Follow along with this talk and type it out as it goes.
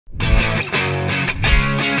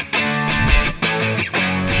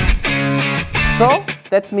So,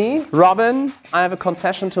 that's me, Robin. I have a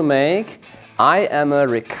confession to make. I am a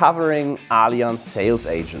recovering Allianz sales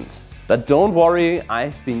agent. But don't worry,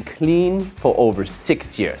 I've been clean for over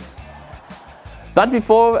 6 years. But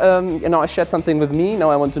before I shared something with me, now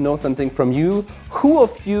I want to know something from you. Who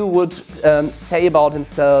of you would say about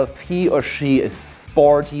himself he or she is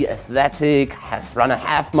sporty, athletic, has run a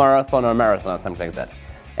half marathon or a marathon or something like that?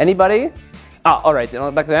 Anybody? Ah, all right,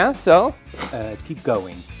 back there. So? Keep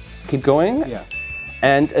going. Keep going? Yeah.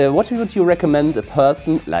 And what would you recommend a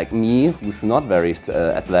person like me, who's not very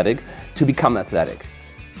athletic, to become athletic?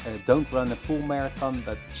 Don't run a full marathon,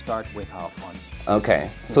 but start with half one. Okay,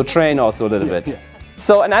 so train also a little bit. Yeah.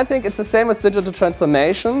 So, and I think it's the same with digital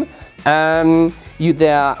transformation.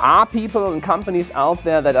 There are people and companies out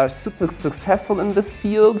there that are super successful in this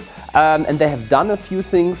field, and they have done a few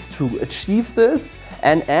things to achieve this.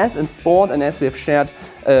 And as in sport, and as we have shared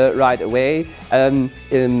right away,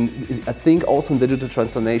 I think also in digital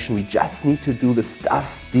transformation, we just need to do the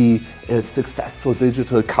stuff the successful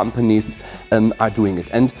digital companies are doing it.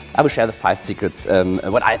 And I will share the 5 secrets,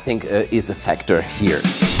 what I think is a factor here.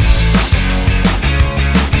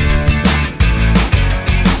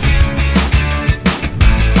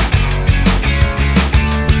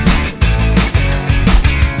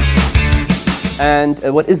 And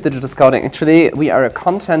what is Digitalscouting? Actually, we are a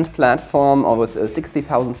content platform with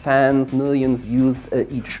 60,000 fans, millions views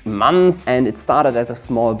each month. And it started as a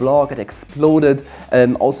small blog. It exploded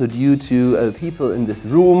also due to people in this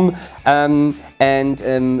room.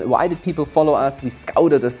 Why did people follow us? We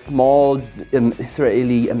scouted a small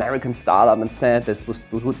Israeli-American startup and said this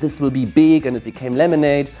will be big, and it became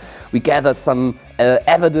Lemonade. We gathered some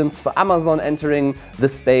evidence for Amazon entering the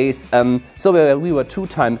space. So we were 2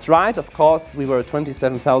 times right. Of course, we were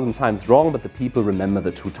 27,000 times wrong, but the people remember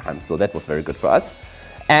the 2 times. So that was very good for us.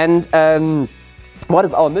 And what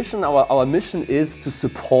is our mission? Our mission is to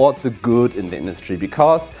support the good in the industry,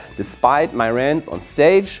 because despite my rants on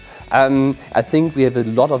stage, I think we have a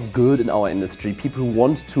lot of good in our industry. People who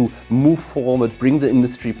want to move forward, bring the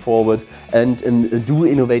industry forward, and do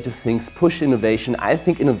innovative things, push innovation. I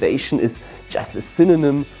think innovation is just a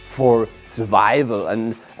synonym for survival,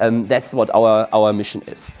 and that's what our mission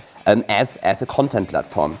is as a content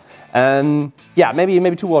platform. Yeah, maybe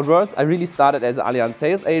 2 more words. I really started as an Allianz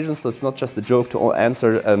sales agent, so it's not just a joke to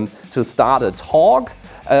answer to start a talk,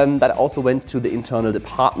 but I also went to the internal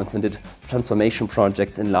departments and did transformation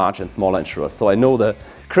projects in large and smaller insurers. So I know the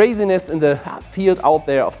craziness in the field out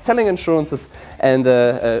there of selling insurances and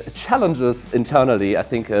the challenges internally. I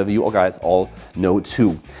think you guys all know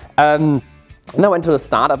too. And I went to a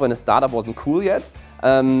startup when a startup wasn't cool yet.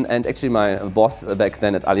 And actually my boss back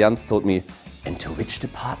then at Allianz told me, "Into which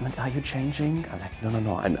department are you changing?" I'm like,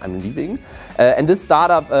 no, I'm leaving. And this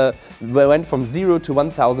startup went from 0 to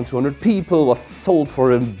 1,200 people, was sold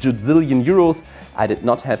for €1 gazillion. I did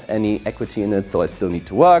not have any equity in it, so I still need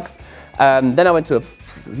to work. Then I went to a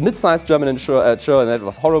mid-sized German insurer, and that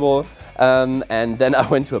was horrible. And then I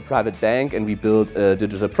went to a private bank, and we built a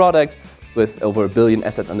digital product with over 1 billion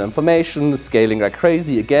assets under information, scaling like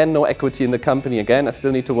crazy. Again, no equity in the company. Again, I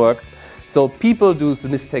still need to work. So people do the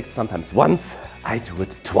mistakes sometimes once, I do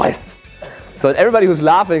it twice. So everybody who's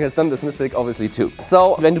laughing has done this mistake obviously too.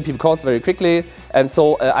 So when do people cause very quickly? And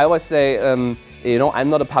so I always say, I'm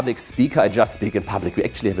not a public speaker, I just speak in public. We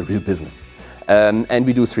actually have a real business. And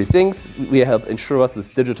we do 3 things. We help insurers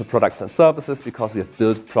with digital products and services because we have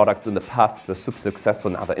built products in the past that were super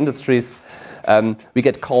successful in other industries. We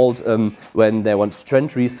get called when they want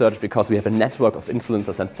trend research because we have a network of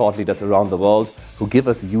influencers and thought leaders around the world who give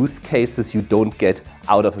us use cases you don't get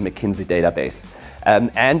out of a McKinsey database.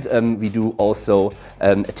 We do also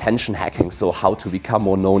attention hacking, so how to become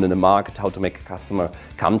more known in the market, how to make a customer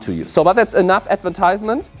come to you. So, but that's enough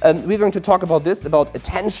advertisement. We're going to talk about this, about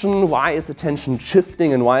attention. Why is attention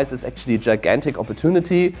shifting and why is this actually a gigantic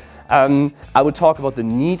opportunity? I will talk about the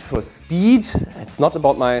need for speed. It's not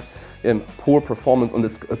about my poor performance on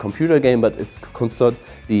this computer game, but it's concerned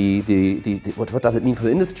what does it mean for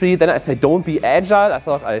the industry. Then I say don't be agile. I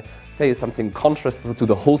thought I say something contrast to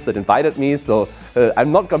the host that invited me, so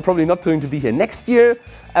I'm probably not going to be here next year.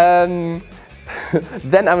 Then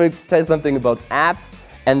I'm going to tell you something about apps,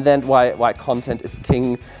 and then why content is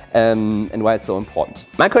king and why it's so important.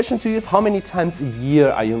 My question to you is, how many times a year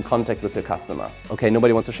are you in contact with your customer? Okay,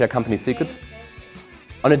 nobody wants to share company secrets?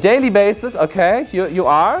 On a daily basis, okay, you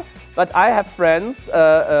are. But I have friends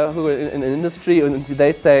who are in the industry, and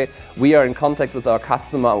they say we are in contact with our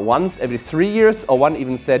customer once every 3 years, or one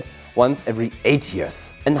even said once every 8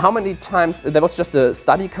 years. And how many times, there was just a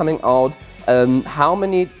study coming out, how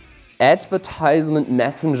many advertisement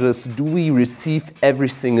messages do we receive every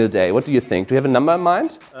single day? What do you think? Do you have a number in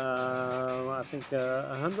mind? I think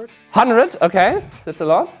 100. 100, okay, that's a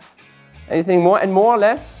lot. Anything more and more or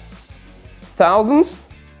less? 1,000?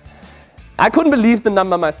 I couldn't believe the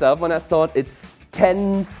number myself when I saw it. It's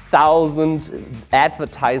 10,000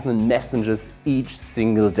 advertisement messages each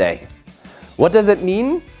single day. What does it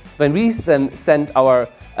mean? When we send our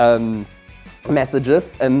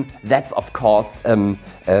messages, that's of course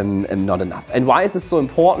not enough. And why is this so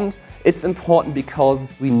important? It's important because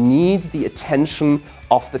we need the attention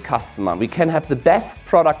of the customer. We can have the best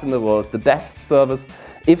product in the world, the best service,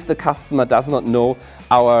 if the customer does not know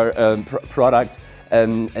our product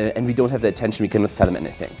and we don't have the attention, we cannot sell them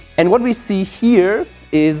anything. And what we see here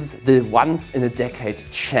is the once-in-a-decade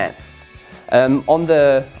chance. On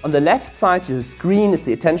the left side, the green is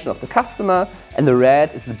the attention of the customer, and the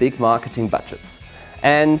red is the big marketing budgets.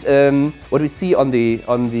 And what we see on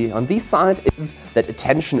this side is that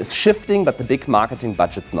attention is shifting, but the big marketing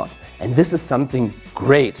budget's not. And this is something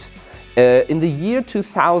great. In the year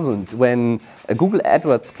 2000, when Google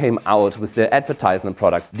AdWords came out with their advertisement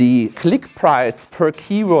product, the click price per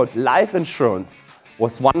keyword life insurance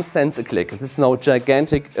was 1 cent a click. This is now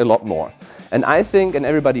gigantic, a lot more. And I think, and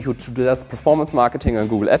everybody who does performance marketing on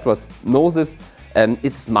Google AdWords knows this,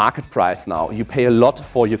 it's market price now. You pay a lot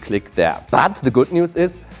for your click there. But the good news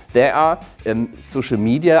is there are social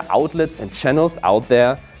media outlets and channels out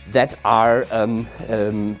there that are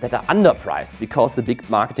underpriced because the big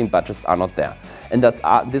marketing budgets are not there. And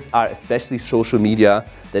these are especially social media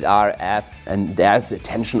that are apps, and there's the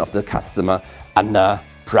attention of the customer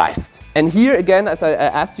underpriced. And here again, as I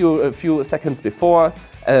asked you a few seconds before,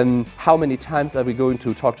 how many times are we going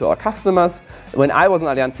to talk to our customers? When I was an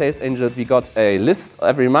Allianz sales angel, we got a list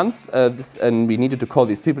every month and we needed to call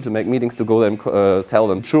these people to make meetings to go and sell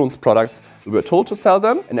them insurance products. We were told to sell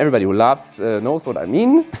them, and everybody who laughs knows what I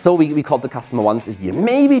mean. So we called the customer once a year,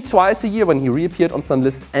 maybe twice a year when he reappeared on some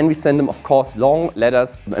list, and we send them, of course, long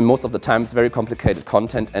letters, and most of the times very complicated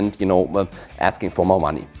content and, asking for more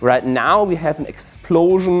money. Right now we have an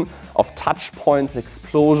explosion of touch points, an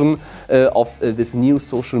explosion of this new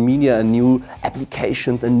social media and new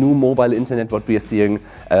applications and new mobile internet, what we are seeing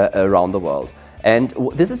around the world. And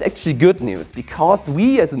this is actually good news, because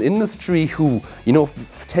we as an industry who,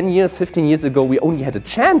 10 years, 15 years ago, we only had a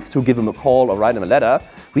chance to give them a call or write them a letter,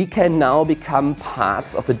 we can now become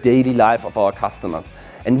parts of the daily life of our customers.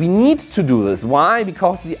 And we need to do this. Why?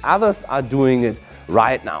 Because the others are doing it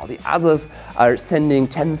right now. The others are sending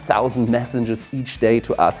 10,000 messages each day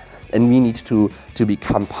to us, and we need to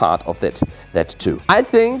become part of that too. I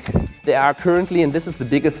think there are currently, and this is the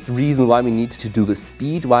biggest reason why we need to do the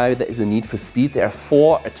speed, why there is a need for speed, there are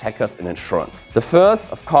 4 attackers in insurance. The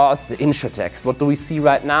first, of course, the insurtechs. What do we see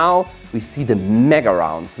right now? We see the mega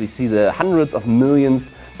rounds. We see the hundreds of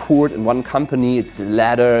millions poured in one company. It's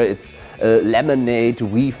Ladder, it's Lemonade,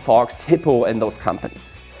 WeFox, Hippo, and those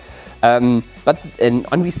companies. And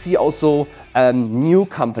we see also new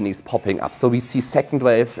companies popping up. So we see second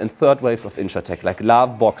waves and third waves of insurtech, like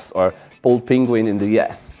Lovebox or Bold Penguin in the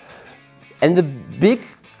US. And the big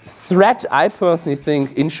threat I personally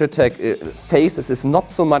think insurtech faces is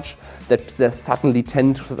not so much that there's suddenly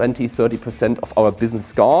 10, 20, 30% of our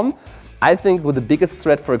business gone. I think the biggest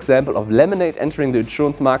threat, for example, of Lemonade entering the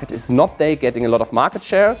insurance market is not they getting a lot of market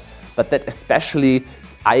share, but that especially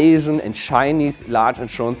Asian and Chinese large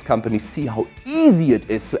insurance companies see how easy it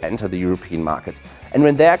is to enter the European market. And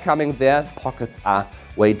when they're coming, their pockets are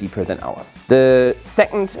way deeper than ours. The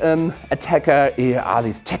second attacker are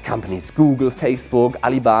these tech companies, Google, Facebook,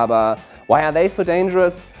 Alibaba. Why are they so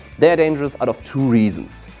dangerous? They're dangerous out of 2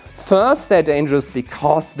 reasons. First, they're dangerous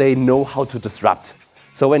because they know how to disrupt.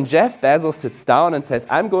 So when Jeff Bezos sits down and says,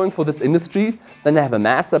 I'm going for this industry, then they have a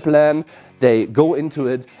master plan, they go into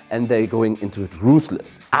it, and they're going into it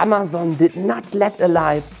ruthless. Amazon did not let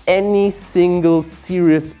alive any single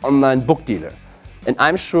serious online book dealer. And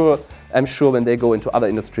I'm sure when they go into other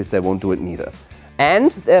industries, they won't do it neither.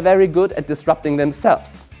 And they're very good at disrupting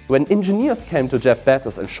themselves. When engineers came to Jeff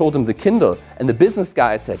Bezos and showed him the Kindle, and the business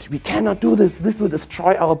guy said, we cannot do this, this will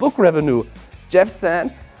destroy our book revenue. Jeff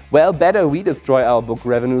said, well, better we destroy our book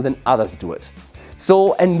revenue than others do it.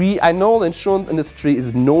 So, I know the insurance industry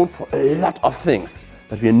is known for a lot of things,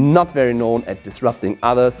 but we are not very known at disrupting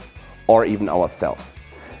others or even ourselves.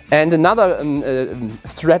 And another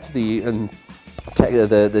threat the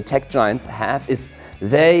tech giants have is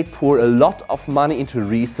they pour a lot of money into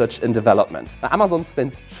research and development. Amazon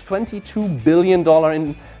spends $22 billion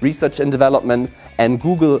in research and development, and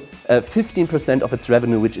Google 15% of its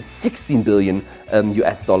revenue, which is $16 billion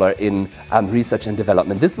US dollar in research and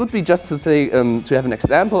development. This would be just to say, to have an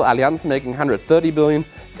example, Allianz making 130 billion,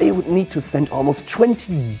 they would need to spend almost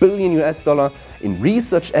 20 billion US dollar in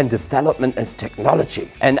research and development and technology.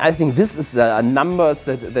 And I think this is numbers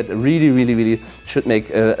that really should make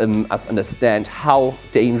us understand how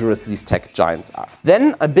dangerous these tech giants are.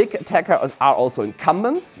 Then a big attacker are also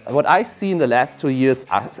incumbents. What I see in the last 2 years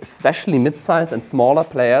are especially mid-sized and smaller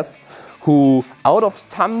players who, out of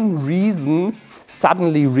some reason,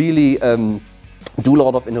 suddenly really do a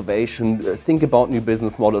lot of innovation, think about new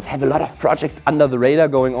business models, have a lot of projects under the radar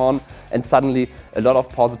going on, and suddenly a lot of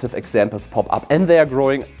positive examples pop up, and they are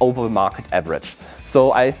growing over market average.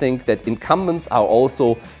 So I think that incumbents are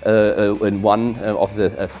also in one of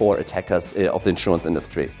the 4 attackers of the insurance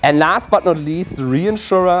industry. And last but not least, the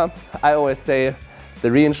reinsurer. I always say the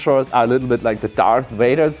reinsurers are a little bit like the Darth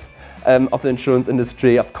Vaders of the insurance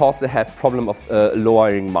industry. Of course, they have problem of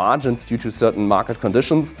lowering margins due to certain market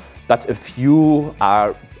conditions, but if you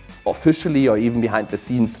are officially or even behind the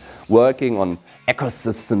scenes working on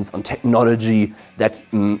ecosystems, on technology that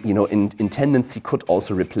in tendency could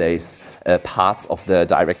also replace parts of the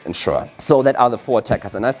direct insurer. So that are the 4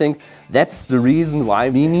 attackers, and I think that's the reason why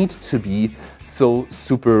we need to be so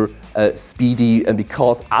super speedy, and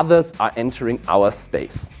because others are entering our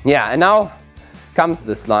space. Yeah, and now comes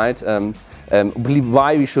the slide,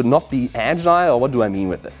 why we should not be agile, or what do I mean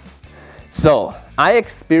with this? So, I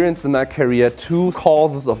experienced in my career 2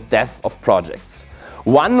 causes of death of projects.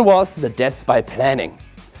 One was the death by planning,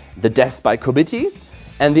 the death by committee,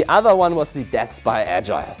 and the other one was the death by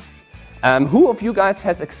agile. Who of you guys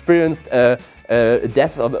has experienced a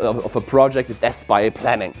death of a project, a death by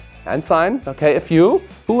planning? And sign, okay, a few.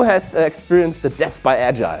 Who has experienced the death by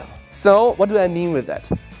agile? So, what do I mean with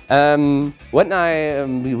that?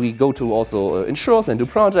 When we go to also insurers and do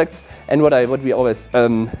projects, and what we always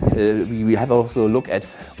we have also look at,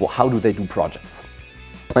 well, how do they do projects?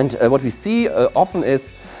 And what we see often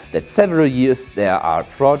is that several years there are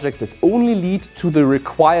projects that only lead to the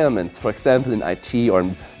requirements, for example in IT or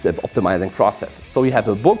in the optimizing processes. So you have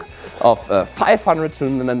a book of 500,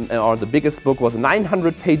 or the biggest book was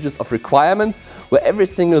 900 pages of requirements, where every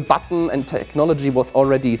single button and technology was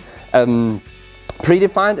already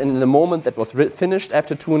predefined, and in the moment that was finished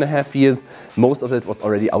after 2.5 years, most of it was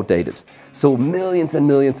already outdated. So millions and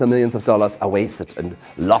millions and millions of dollars are wasted and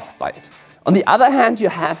lost by it. On the other hand, you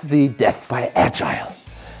have the death by agile.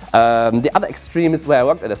 The other extreme is where I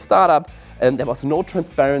worked at a startup, and there was no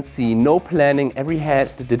transparency, no planning, every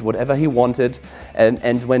head did whatever he wanted,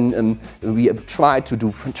 and when we tried to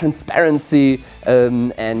do transparency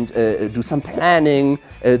and do some planning,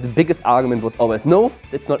 the biggest argument was always, no,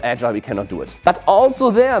 it's not agile, we cannot do it. But also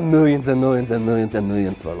there, millions and millions and millions and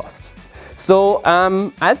millions were lost. So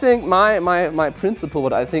I think my principle,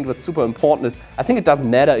 what I think what's super important is, I think it doesn't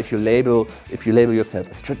matter if you label yourself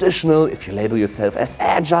as traditional, if you label yourself as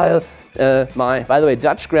agile. By the way,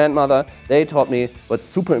 Dutch grandmother, they taught me what's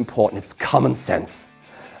super important, it's common sense.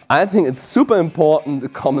 I think it's super important, the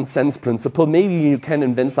common sense principle. Maybe you can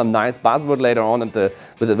invent some nice buzzword later on at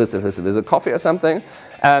with a coffee or something.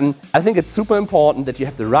 I think it's super important that you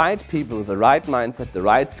have the right people with the right mindset, the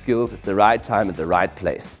right skills at the right time, at the right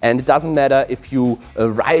place. And it doesn't matter if you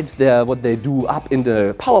write what they do up in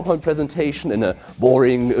the PowerPoint presentation in a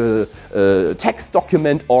boring text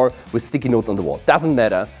document or with sticky notes on the wall. Doesn't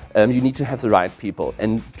matter. You need to have the right people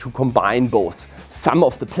and to combine both. Some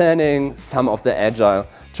of the planning, some of the agile,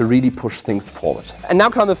 to really push things forward. And now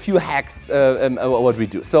come a few hacks what we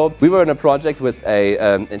do. So we were in a project with a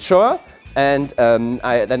insurer, and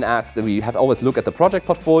I then asked, we have always look at the project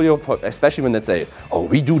portfolio, especially when they say, oh,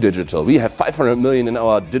 we do digital, we have 500 million in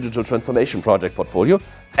our digital transformation project portfolio.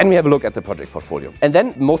 Then we have a look at the project portfolio. And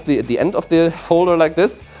then mostly at the end of the folder like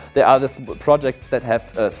this, there are these projects that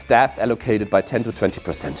have staff allocated by 10 to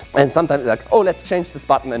 20%. And sometimes like, oh, let's change this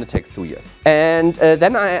button, and it takes 2 years. And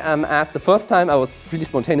then I asked, the first time I was really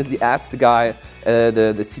spontaneously asked the guy,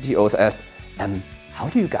 the CTOs asked, how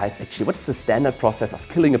do you guys actually, what is the standard process of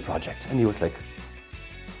killing a project? And he was like,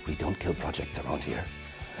 we don't kill projects around here.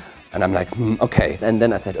 And I'm like, okay. And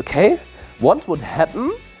then I said, okay, what would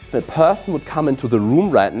happen if a person would come into the room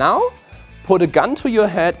right now, put a gun to your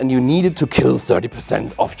head, and you needed to kill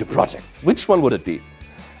 30% of your projects? Which one would it be?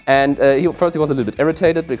 And first he was a little bit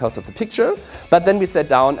irritated because of the picture, but then we sat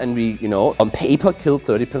down and we, on paper killed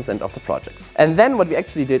 30% of the projects. And then what we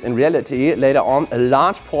actually did in reality, later on, a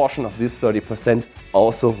large portion of this 30%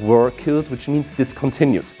 also were killed, which means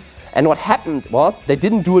discontinued. And what happened was they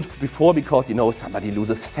didn't do it before because, you know, somebody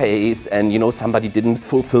loses face and, you know, somebody didn't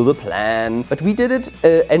fulfill the plan. But we did it,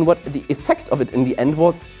 and what the effect of it in the end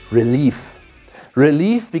was relief.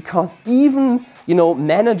 Relief because even, you know,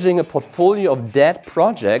 managing a portfolio of dead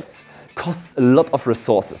projects costs a lot of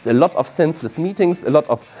resources, a lot of senseless meetings, a lot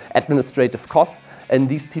of administrative costs, and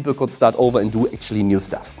these people could start over and do actually new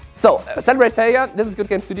stuff. So, Celebrate Failure, this is Good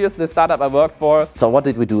Game Studios, the startup I worked for. So what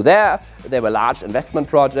did we do there? There were large investment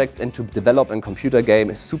projects, and to develop a computer game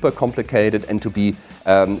is super complicated, and to be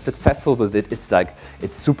successful with it,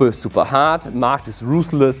 it's super, super hard. Marked as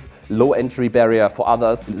ruthless, low entry barrier for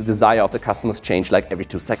others. The desire of the customers change like every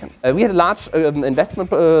 2 seconds. We had a large investment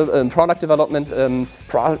product development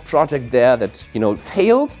project there that, you know,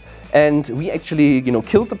 failed. And we actually, you know,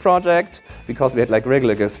 killed the project because we had like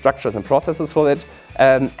regular structures and processes for it.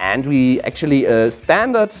 And we actually, a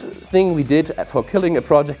standard thing we did for killing a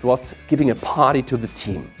project was giving a party to the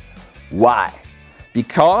team. Why?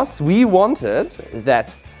 Because we wanted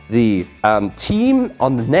that the team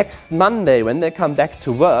on the next Monday, when they come back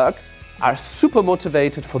to work, are super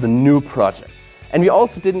motivated for the new project. And we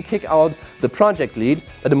also didn't kick out the project lead,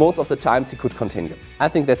 but most of the times he could continue. I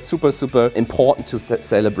think that's super, super important to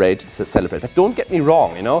celebrate. But don't get me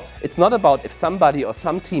wrong, you know, it's not about if somebody or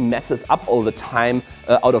some team messes up all the time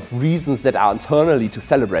out of reasons that are internally to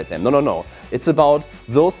celebrate them. No, no, no. It's about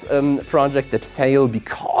those projects that fail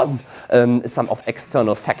because some of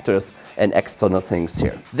external factors and external things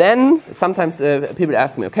here. Then sometimes people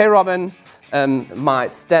ask me, okay, Robin, my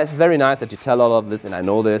staff, it's very nice that you tell all of this, and I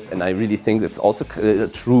know this, and I really think it's also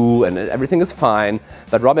true, and everything is fine.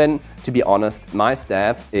 But Robin, to be honest, my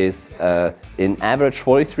staff is in average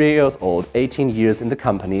 43 years old, 18 years in the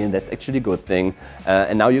company, and that's actually a good thing.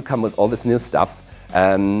 And now you come with all this new stuff.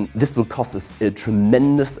 This will cost us a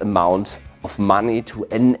tremendous amount of money to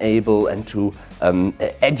enable and to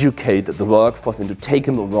educate the workforce and to take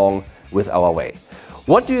them along with our way.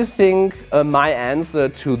 What do you think my answer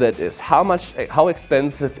to that is? How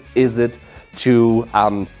expensive is it to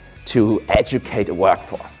educate a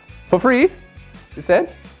workforce? For free, you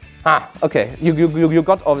said? Okay, you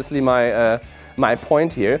got obviously my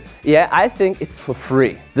point here. Yeah, I think it's for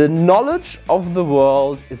free. The knowledge of the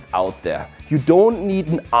world is out there. You don't need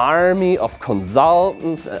an army of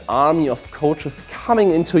consultants, an army of coaches coming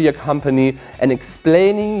into your company and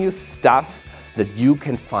explaining you stuff that you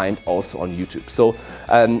can find also on YouTube. So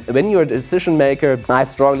when you're a decision maker, I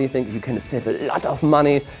strongly think you can save a lot of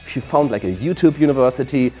money if you found like a YouTube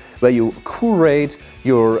university where you curate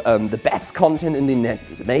your the best content in the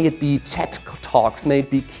net. May it be TED Talks, may it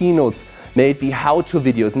be keynotes, may it be how-to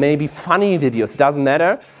videos, may it be funny videos, doesn't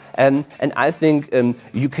matter. And I think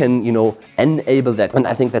you can, you know, enable that, and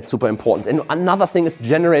I think that's super important. And another thing is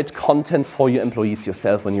generate content for your employees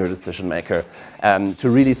yourself when you're a decision maker, to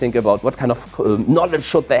really think about what kind of knowledge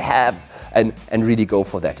should they have, and really go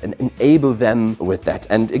for that and enable them with that.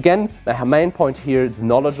 And again, the main point here, the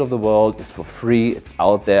knowledge of the world is for free, it's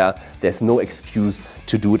out there, there's no excuse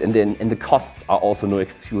to do it, and the costs are also no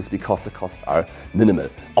excuse because the costs are minimal.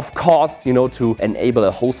 Of course, you know, to enable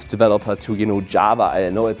a host developer to, you know, Java, I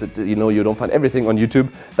know it's you know, you don't find everything on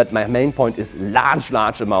YouTube, but my main point is large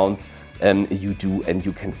amounts you do and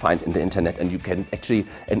you can find in the internet, and you can actually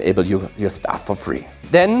enable your staff for free.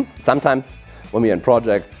 Then sometimes when we're in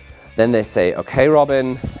projects, then they say, okay,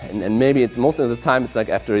 Robin, and maybe it's most of the time it's like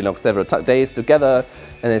after, you know, several days together,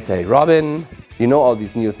 and they say, Robin, you know all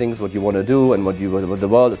these new things, what you want to do and what the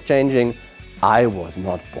world is changing. I was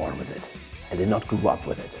not born with it. I did not grow up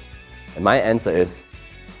with it. And my answer is,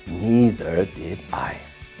 neither did I.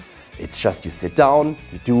 It's just you sit down,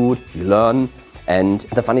 you do it, you learn. And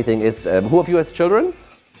the funny thing is, who of you has children?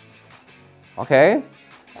 Okay,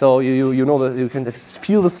 so you know that you can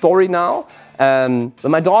feel the story now. When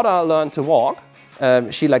my daughter learned to walk,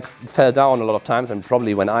 she like fell down a lot of times, and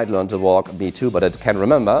probably when I learned to walk, me too, but I can't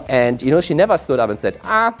remember. And you know, she never stood up and said,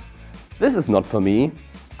 this is not for me.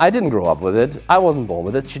 I didn't grow up with it. I wasn't born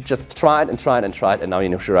with it. She just tried and tried and tried, and now, you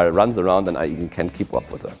know, she runs around, and I even can't keep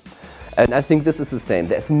up with her. And I think this is the same.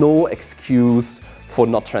 There's no excuse for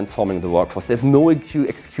not transforming the workforce. There's no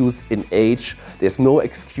excuse in age. There's no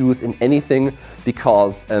excuse in anything,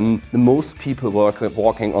 because the most people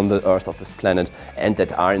walking on the earth of this planet and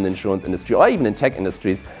that are in the insurance industry or even in tech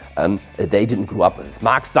industries, they didn't grow up with it.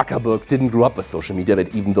 Mark Zuckerberg didn't grow up with social media,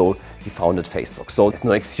 but even though he founded Facebook. So there's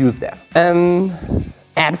no excuse there.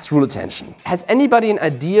 Apps rule attention. Has anybody an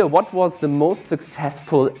idea what was the most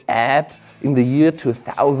successful app in the year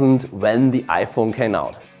 2000 when the iPhone came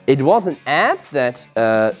out? It was an app that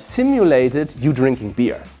simulated you drinking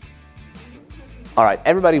beer. All right,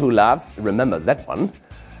 everybody who laughs remembers that one.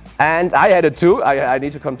 And I had it too. I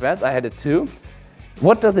need to confess, I had it too.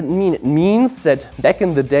 What does it mean? It means that back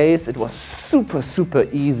in the days it was super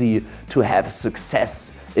easy to have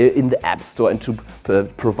success in the App Store and to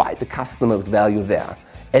provide the customers value there.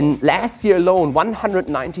 And last year alone,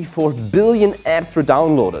 194 billion apps were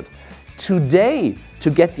downloaded. Today,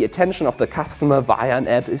 to get the attention of the customer via an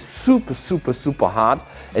app is super hard,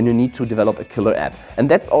 and you need to develop a killer app. And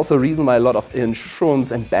that's also a reason why a lot of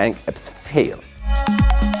insurance and bank apps fail.